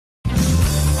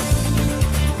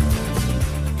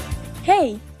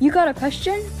Hey, you got a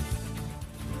question?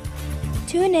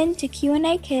 Tune in to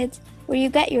Q&A Kids, where you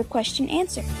get your question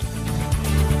answered.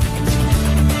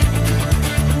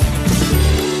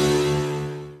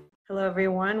 Hello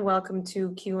everyone, welcome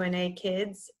to Q&A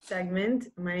Kids segment.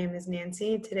 My name is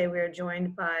Nancy. Today we are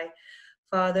joined by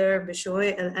Father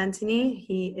Bishoy El-Antony.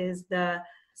 He is the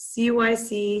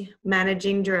CYC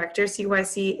Managing Director.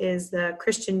 CYC is the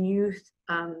Christian Youth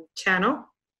Channel.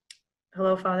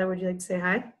 Hello Father, would you like to say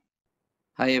hi?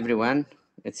 Hi everyone,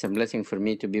 it's a blessing for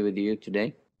me to be with you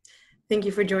today. Thank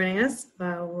you for joining us.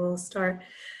 We'll start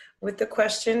with the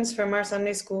questions from our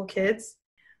Sunday school kids.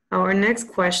 Our next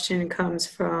question comes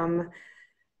from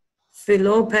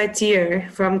Philo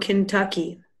Patier from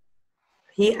Kentucky.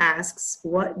 He asks,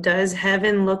 what does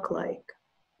heaven look like?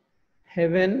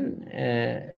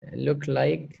 Heaven look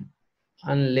like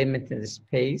unlimited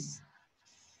space,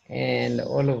 and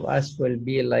all of us will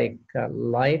be like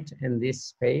light in this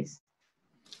space,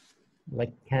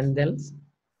 like candles,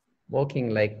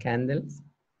 walking like candles,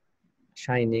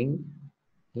 shining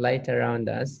light around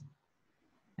us.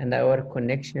 And our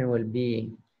connection will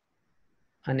be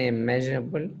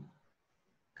unimaginable,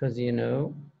 because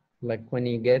like when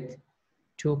you get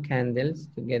two candles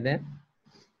together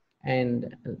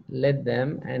and let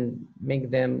them and make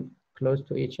them close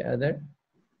to each other,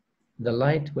 the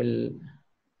light will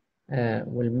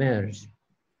merge.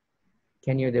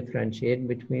 Can you differentiate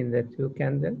between the two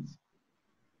candles?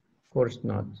 Of course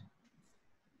not.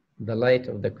 The light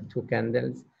of the two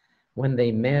candles, when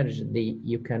they merge,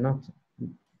 you cannot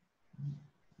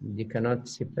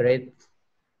separate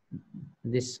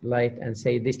this light and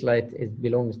say this light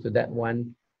belongs to that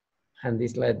one and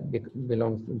this light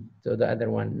belongs to the other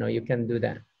one. No, you can't do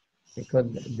that,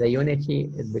 because the unity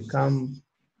it becomes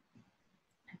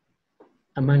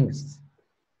amongst.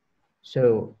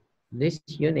 So this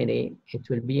unity, it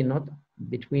will be not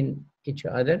between each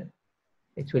other,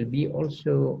 it will be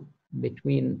also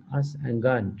between us and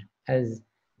God as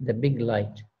the big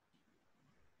light.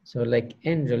 So like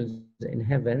angels in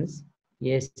heavens,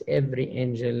 yes, every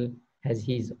angel has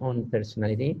his own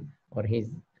personality or his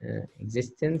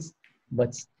existence,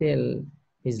 but still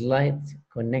his light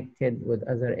connected with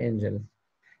other angels.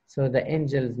 So the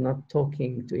angels not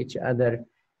talking to each other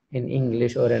in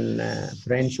English or in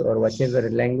French or whatever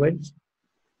language,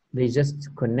 they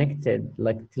just connected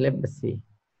like telepathy.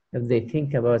 If they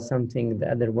think about something,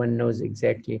 the other one knows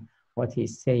exactly what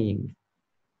he's saying.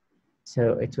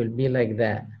 So it will be like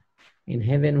that. In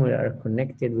heaven, we are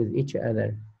connected with each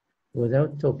other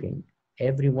without talking.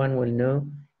 Everyone will know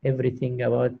everything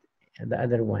about the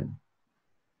other one.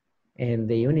 And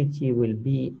the unity will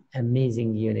be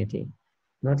amazing unity,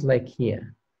 not like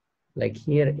here. Like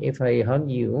here, if I hug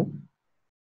you,